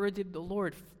manner worthy of the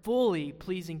Lord, fully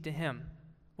pleasing to Him.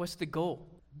 What's the goal?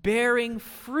 Bearing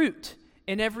fruit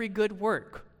in every good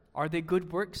work. Are they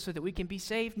good works so that we can be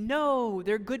saved? No,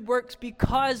 they're good works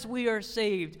because we are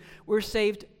saved. We're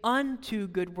saved unto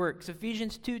good works.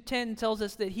 Ephesians 2:10 tells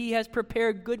us that He has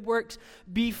prepared good works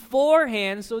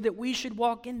beforehand so that we should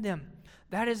walk in them.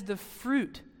 That is the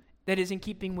fruit that is in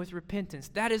keeping with repentance.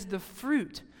 That is the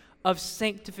fruit of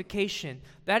sanctification.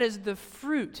 That is the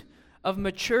fruit of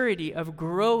maturity, of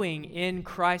growing in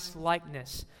Christ's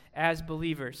likeness as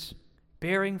believers,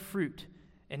 bearing fruit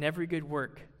in every good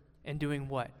work, and doing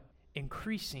what?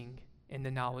 Increasing in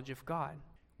the knowledge of God.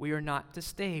 We are not to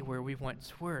stay where we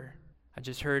once were. I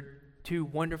just heard 2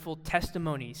 wonderful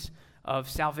testimonies of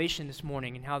salvation this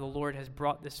morning and how the Lord has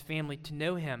brought this family to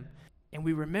know Him. And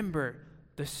we remember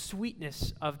the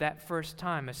sweetness of that first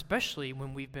time, especially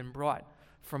when we've been brought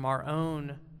from our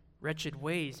own wretched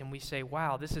ways, and we say,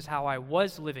 wow, this is how I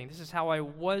was living, this is how I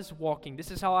was walking, this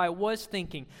is how I was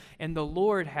thinking, and the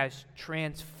Lord has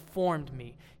transformed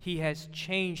me. He has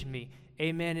changed me.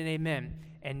 Amen and amen.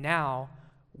 And now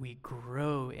we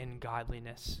grow in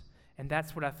godliness. And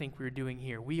that's what I think we're doing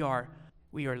here. We are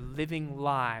living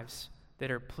lives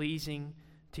that are pleasing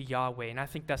to Yahweh. And I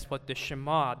think that's what the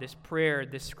Shema, this prayer,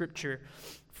 this scripture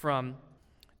from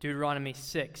Deuteronomy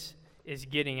 6 is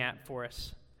getting at for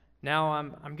us. Now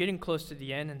I'm getting close to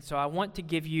the end, and so I want to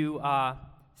give you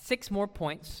 6 more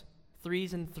points,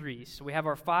 3s and 3s. So we have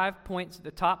our 5 points at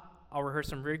the top. I'll rehearse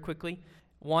them very quickly.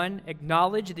 1,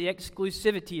 acknowledge the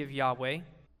exclusivity of Yahweh.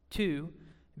 2,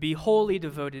 be wholly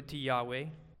devoted to Yahweh.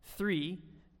 3,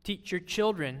 teach your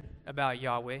children about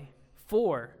Yahweh.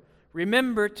 4,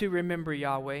 remember to remember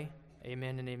Yahweh.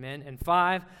 Amen and amen. And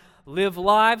 5, live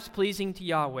lives pleasing to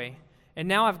Yahweh. And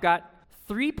now I've got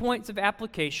 3 points of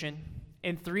application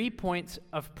and 3 points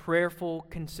of prayerful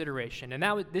consideration. And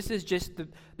this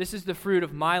is the fruit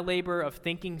of my labor of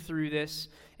thinking through this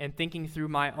and thinking through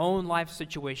my own life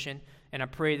situation, and I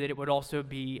pray that it would also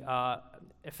be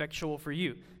effectual for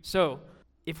you. So,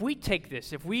 if we take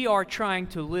this, if we are trying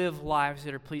to live lives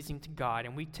that are pleasing to God,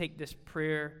 and we take this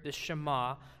prayer, this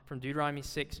Shema from Deuteronomy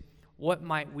 6, what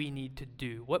might we need to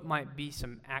do? What might be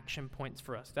some action points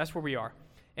for us? That's where we are.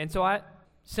 And so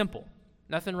simple,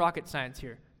 nothing rocket science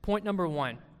here. Point number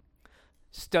 1,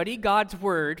 study God's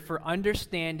word for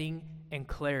understanding and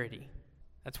clarity.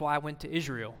 That's why I went to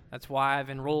Israel. That's why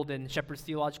I've enrolled in Shepherd's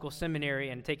Theological Seminary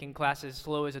and taken classes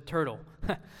slow as a turtle.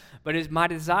 But it is my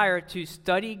desire to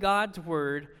study God's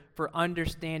word for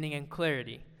understanding and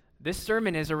clarity. This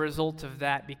sermon is a result of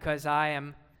that because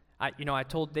I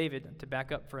told David, to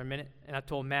back up for a minute, and I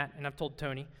told Matt, and I've told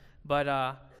Tony, but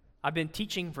I've been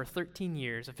teaching for 13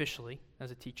 years officially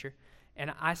as a teacher.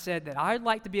 And I said that I'd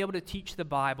like to be able to teach the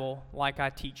Bible like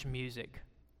I teach music.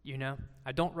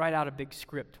 I don't write out a big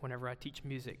script whenever I teach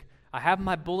music. I have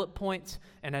my bullet points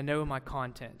and I know my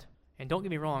content. And don't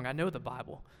get me wrong, I know the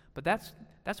Bible. But that's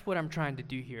what I'm trying to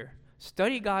do here.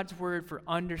 Study God's word for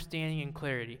understanding and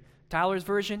clarity. Tyler's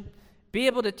version, be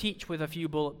able to teach with a few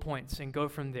bullet points and go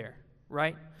from there,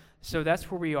 right? So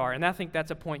that's where we are. And I think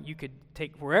that's a point you could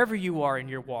take wherever you are in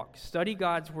your walk. Study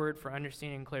God's word for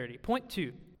understanding and clarity. Point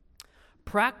 2.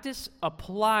 Practice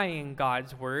applying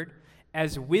God's word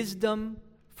as wisdom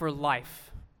for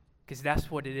life, because that's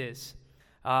what it is.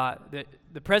 The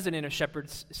president of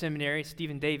Shepherd's Seminary,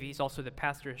 Stephen Davies, also the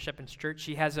pastor of Shepherd's Church,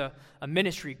 he has a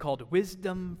ministry called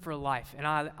Wisdom for Life. And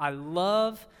I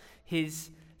love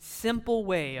his simple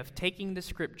way of taking the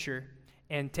scripture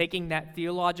and taking that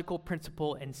theological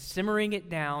principle and simmering it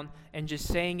down and just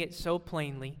saying it so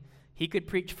plainly. He could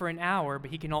preach for an hour,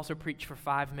 but he can also preach for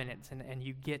 5 minutes, and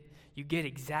you get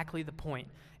exactly the point.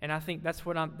 And I think that's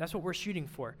what we're shooting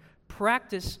for.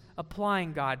 Practice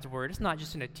applying God's word. It's not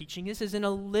just in a teaching. This is in a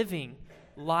living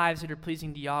lives that are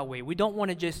pleasing to Yahweh. We don't want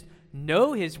to just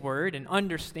know His word and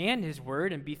understand His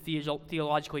word and be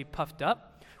theologically puffed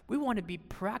up. We want to be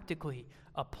practically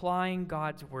applying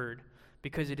God's word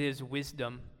because it is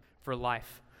wisdom for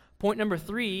life. Point number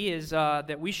 3 is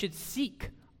that we should seek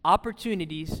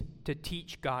opportunities to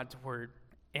teach God's word.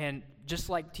 And just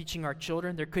like teaching our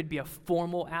children, there could be a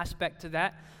formal aspect to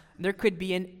that. There could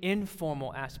be an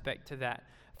informal aspect to that.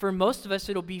 For most of us,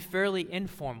 it'll be fairly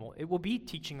informal. It will be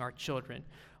teaching our children.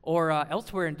 Or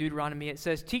elsewhere in Deuteronomy, it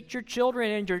says, teach your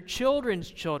children and your children's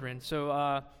children. So,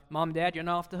 mom and dad, you're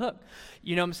not off the hook.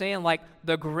 You know what I'm saying? Like,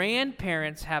 the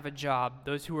grandparents have a job,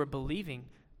 those who are believing,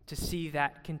 to see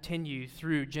that continue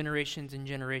through generations and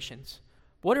generations.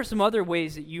 What are some other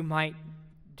ways that you might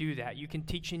do that? You can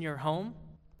teach in your home.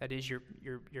 That is your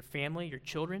family, your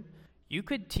children. You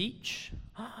could teach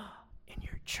in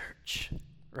your church,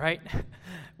 right?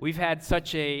 We've had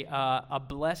such a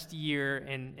blessed year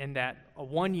in that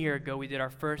 1 year ago we did our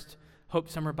first Hope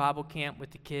Summer Bible Camp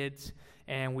with the kids,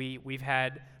 and we've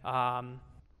had,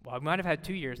 we might have had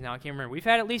 2 years now, I can't remember. We've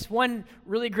had at least one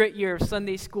really great year of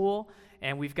Sunday school,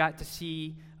 and we've got to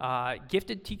see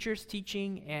gifted teachers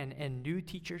teaching and new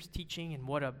teachers teaching, and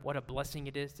what a blessing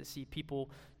it is to see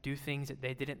people do things that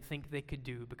they didn't think they could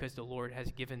do because the Lord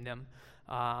has given them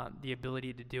the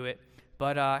ability to do it.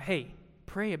 But hey,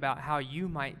 pray about how you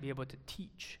might be able to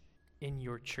teach in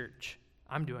your church.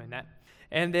 I'm doing that.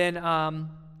 And then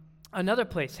another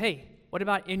place, hey, what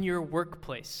about in your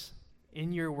workplace?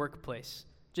 In your workplace.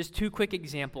 Just two quick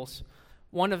examples.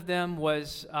 One of them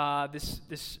was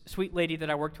this sweet lady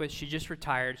that I worked with. She just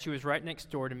retired. She was right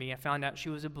next door to me. I found out she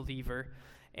was a believer.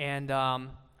 And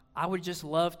I would just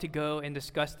love to go and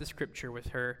discuss the scripture with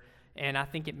her. And I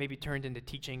think it maybe turned into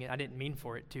teaching. I didn't mean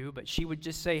for it to, but she would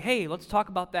just say, hey, let's talk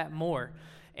about that more.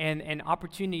 And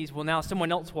opportunities, well, now someone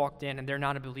else walked in and they're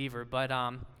not a believer, but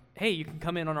hey, you can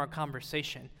come in on our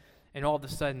conversation. And all of a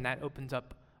sudden that opens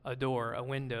up a door, a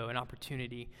window, an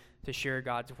opportunity to share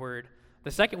God's word.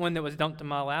 The second one that was dumped in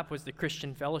my lap was the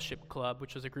Christian Fellowship Club,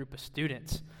 which was a group of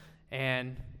students.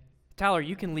 And Tyler,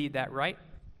 you can lead that, right?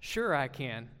 Sure I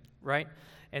can, right?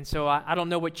 And so I don't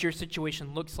know what your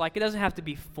situation looks like. It doesn't have to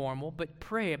be formal, but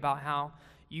pray about how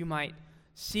you might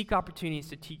seek opportunities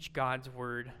to teach God's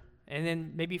word. And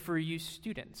then maybe for you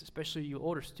students, especially you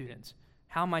older students,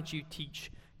 how might you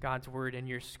teach God's word in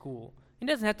your school? It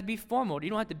doesn't have to be formal. You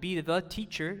don't have to be the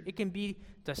teacher. It can be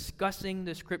discussing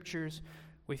the scriptures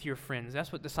with your friends.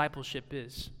 That's what discipleship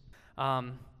is.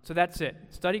 So that's it.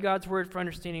 Study God's word for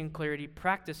understanding and clarity.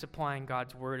 Practice applying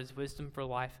God's word as wisdom for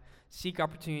life. Seek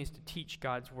opportunities to teach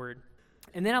God's word.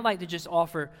 And then I'd like to just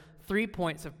offer 3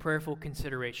 points of prayerful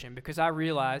consideration, because I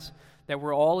realize that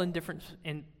we're all in different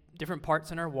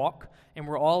parts in our walk, and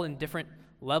we're all in different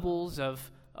levels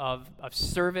of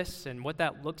service and what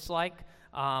that looks like.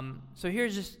 So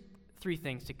here's just 3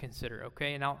 things to consider,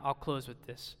 okay? And I'll close with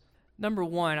this. Number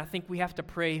 1, I think we have to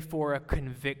pray for a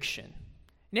conviction.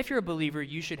 And if you're a believer,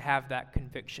 you should have that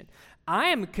conviction. I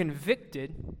am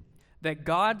convicted that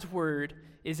God's word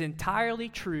is entirely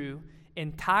true,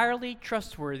 entirely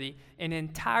trustworthy, and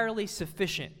entirely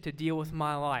sufficient to deal with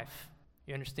my life.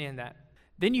 You understand that?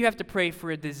 Then you have to pray for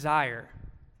a desire.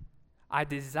 I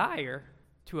desire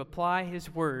to apply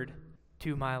his word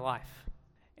to my life.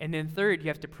 And then third, you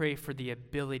have to pray for the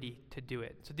ability to do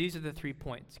it. So these are the 3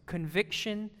 points: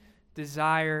 conviction,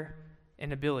 desire,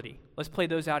 and ability. Let's play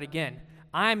those out again.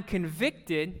 I'm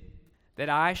convicted that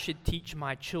I should teach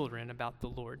my children about the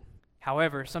Lord.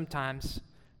 However, sometimes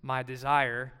my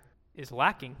desire is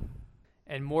lacking.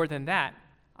 And more than that,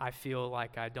 I feel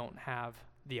like I don't have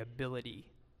the ability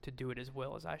to do it as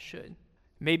well as I should.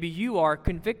 Maybe you are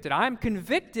convicted. I'm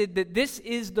convicted that this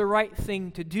is the right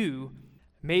thing to do.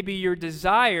 Maybe your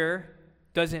desire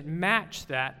doesn't match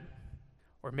that.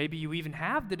 Or maybe you even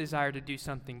have the desire to do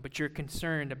something, but you're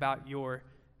concerned about your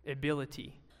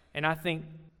ability. And I think,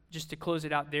 just to close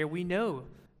it out there, we know,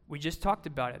 we just talked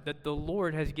about it, that the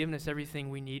Lord has given us everything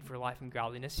we need for life and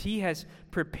godliness. He has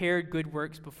prepared good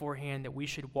works beforehand that we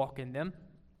should walk in them.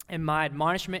 And my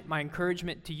admonishment, my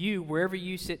encouragement to you, wherever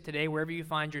you sit today, wherever you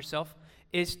find yourself,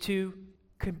 is to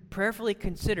prayerfully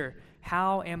consider,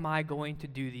 how am I going to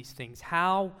do these things?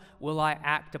 How will I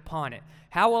act upon it?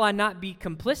 How will I not be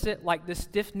complicit like the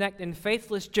stiff-necked and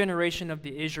faithless generation of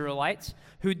the Israelites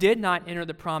who did not enter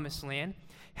the promised land?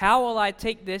 How will I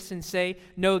take this and say,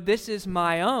 no, this is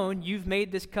my own. You've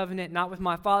made this covenant not with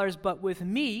my fathers, but with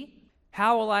me.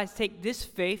 How will I take this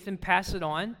faith and pass it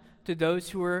on to those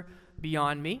who are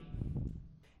beyond me?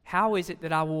 How is it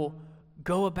that I will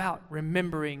go about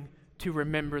remembering to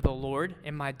remember the Lord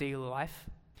in my daily life?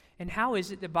 And how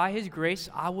is it that by his grace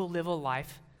I will live a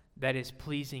life that is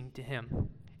pleasing to him?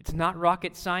 It's not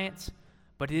rocket science,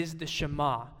 but it is the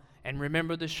Shema. And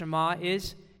remember, the Shema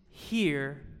is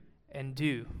hear and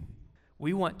do.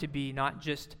 We want to be not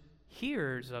just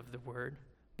hearers of the word,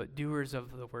 but doers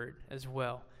of the word as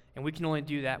well. And we can only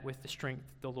do that with the strength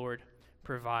the Lord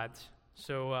provides.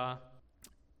 So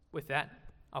with that,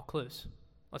 I'll close.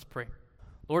 Let's pray.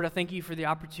 Lord, I thank you for the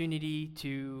opportunity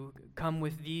to come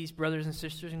with these brothers and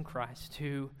sisters in Christ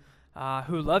who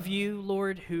love you,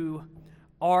 Lord, who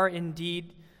are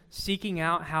indeed seeking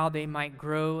out how they might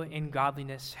grow in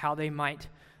godliness, how they might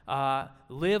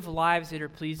live lives that are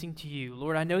pleasing to you.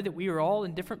 Lord, I know that we are all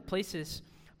in different places,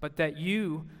 but that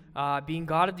you, being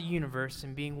God of the universe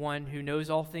and being one who knows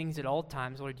all things at all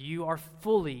times, Lord, you are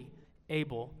fully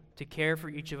able to care for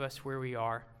each of us where we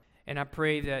are. And I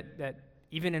pray that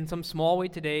even in some small way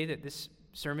today, that this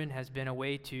sermon has been a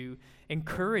way to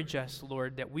encourage us,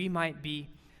 Lord, that we might be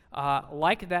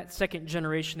like that second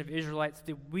generation of Israelites,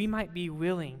 that we might be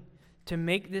willing to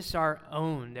make this our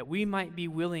own, that we might be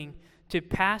willing to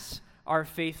pass our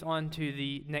faith on to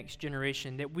the next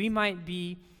generation, that we might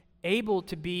be able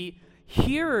to be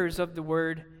hearers of the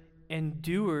word and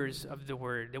doers of the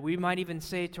word, that we might even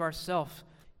say to ourselves,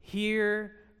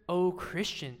 "Hear, O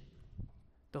Christian,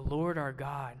 the Lord our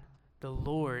God, the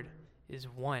Lord is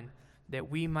one." that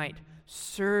we might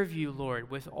serve you, Lord,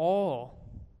 with all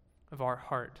of our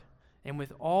heart and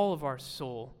with all of our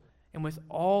soul and with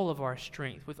all of our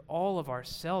strength, with all of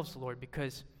ourselves, Lord,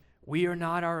 because we are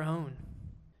not our own.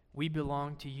 We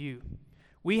belong to you.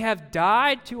 We have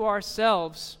died to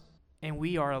ourselves, and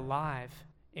we are alive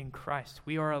in Christ.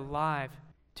 We are alive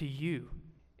to you.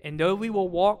 And though we will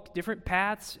walk different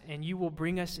paths and you will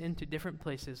bring us into different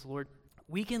places, Lord,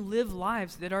 we can live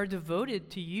lives that are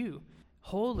devoted to you,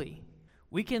 holy.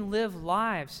 We can live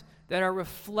lives that are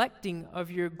reflecting of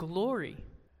your glory.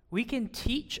 We can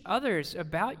teach others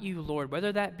about you, Lord,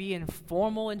 whether that be in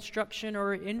formal instruction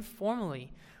or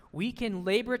informally. We can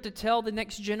labor to tell the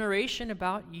next generation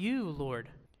about you, Lord.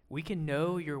 We can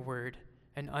know your word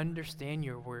and understand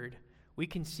your word. We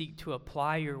can seek to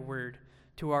apply your word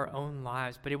to our own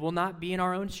lives, but it will not be in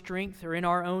our own strength or in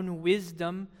our own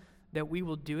wisdom that we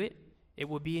will do it. It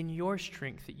will be in your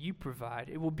strength that you provide.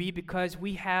 It will be because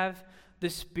we have the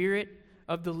Spirit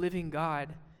of the living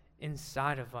God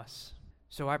inside of us.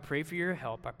 So I pray for your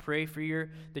help. I pray for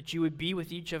that you would be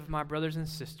with each of my brothers and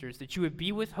sisters, that you would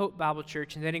be with Hope Bible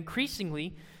Church, and that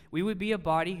increasingly we would be a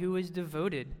body who is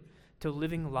devoted to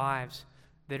living lives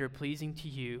that are pleasing to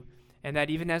you, and that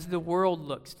even as the world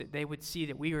looks, that they would see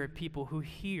that we are a people who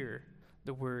hear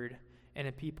the word and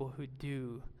a people who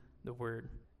do the word.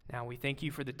 Now we thank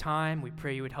you for the time. We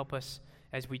pray you would help us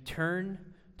as we turn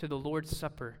to the Lord's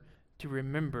Supper to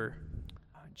remember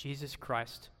Jesus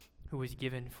Christ, who was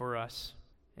given for us.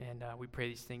 And we pray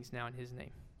these things now in his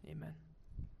name. Amen.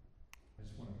 I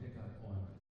just want to pick up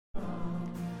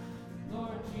on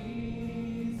Lord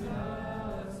Jesus,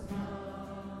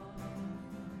 come,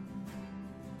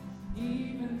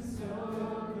 even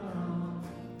so come,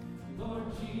 Lord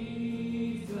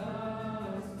Jesus,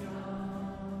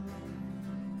 come,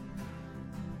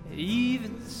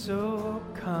 even so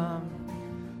come,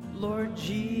 Lord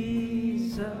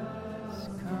Jesus,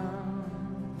 come.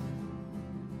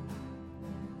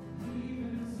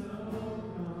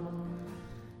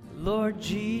 Lord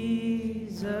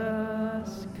Jesus,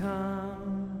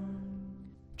 come.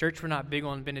 Church, we're not big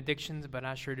on benedictions, but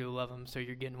I sure do love them, so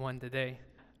you're getting one today.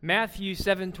 Matthew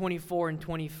 7:24 and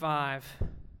 25. I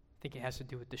think it has to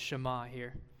do with the Shema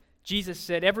here. Jesus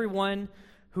said, "Everyone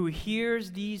who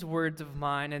hears these words of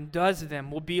mine and does them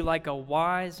will be like a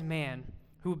wise man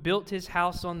who built his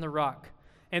house on the rock.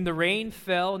 And the rain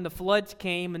fell, and the floods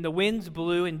came, and the winds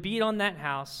blew and beat on that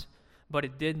house, but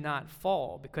it did not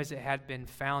fall because it had been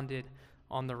founded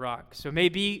on the rock." So may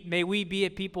we be a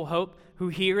people, Hope, who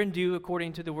hear and do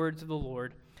according to the words of the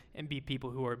Lord, and be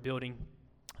people who are building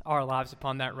our lives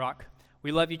upon that rock.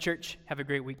 We love you, church. Have a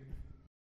great week.